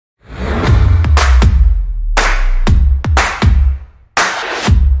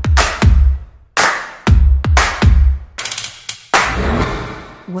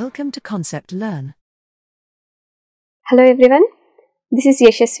Welcome to Concept Learn. Hello everyone, this is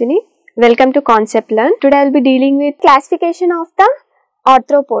Yashaswini. Welcome to Concept Learn. Today I will be dealing with classification of the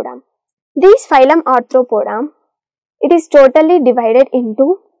Arthropoda. This phylum Arthropoda, it is totally divided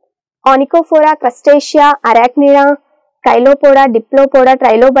into Onychophora, Crustacea, Arachnida, Chilopoda, Diplopoda,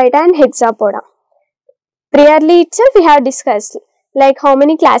 Trilobita and Hexapoda. Previously itself we have discussed like how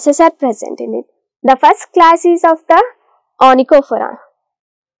many classes are present in it. The first class is of the Onychophora.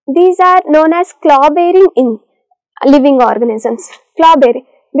 These are known as claw-bearing in living organisms. Claw-bearing,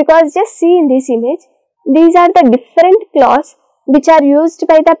 because just see in this image, these are the different claws which are used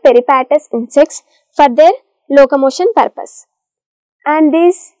by the peripatus insects for their locomotion purpose. And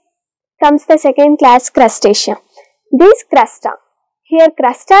this comes the second class, Crustacea. These crusta, here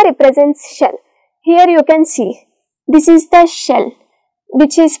crusta represents shell. Here you can see, this is the shell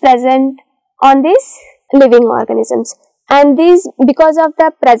which is present on these living organisms. And these, because of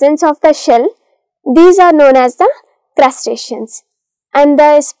the presence of the shell, these are known as the crustaceans. And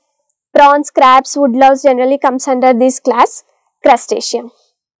the prawns, crabs, woodlouse generally comes under this class, Crustacea.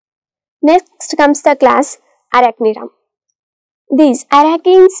 Next comes the class Arachnida. These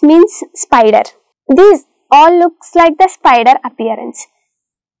arachnes means spider. These all looks like the spider appearance.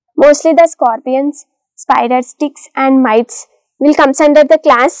 Mostly the scorpions, spiders, ticks and mites will comes under the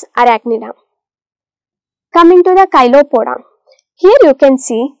class Arachnida. Coming to the Chilopoda, here you can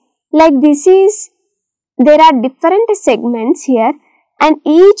see like there are different segments here and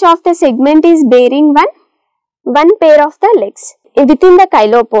each of the segment is bearing one pair of the legs. Within the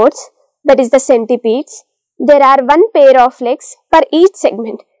chilopods, that is the centipedes, there are one pair of legs per each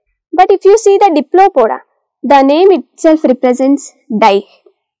segment. But if you see the Diplopoda, the name itself represents di,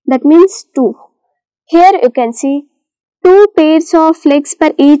 that means two. Here you can see two pairs of legs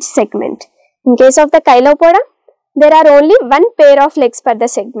per each segment. In case of the Chilopoda, there are only one pair of legs per the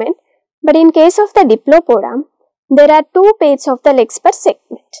segment, but in case of the Diplopoda, there are two pairs of the legs per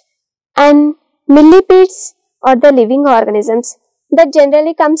segment. And millipedes or the living organisms that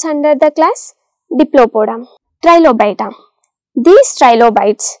generally comes under the class Diplopoda. Trilobita. These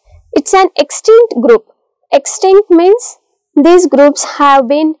trilobites, it's an extinct group. Extinct means these groups have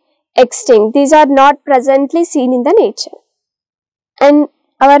been extinct. These are not presently seen in the nature. And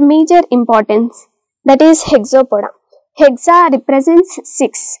our major importance, that is Hexapoda. Hexa represents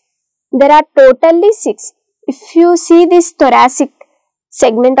 6. There are totally 6. If you see this thoracic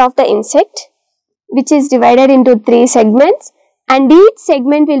segment of the insect, which is divided into 3 segments, and each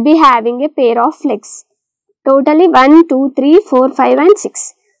segment will be having a pair of legs. Totally 1, 2, 3, 4, 5 and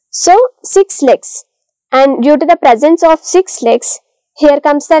 6. So 6 legs. And due to the presence of 6 legs, here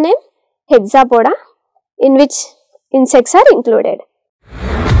comes the name Hexapoda, in which insects are included.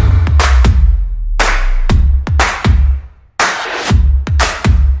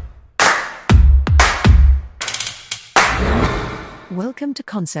 Welcome to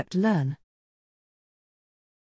Concept Learn.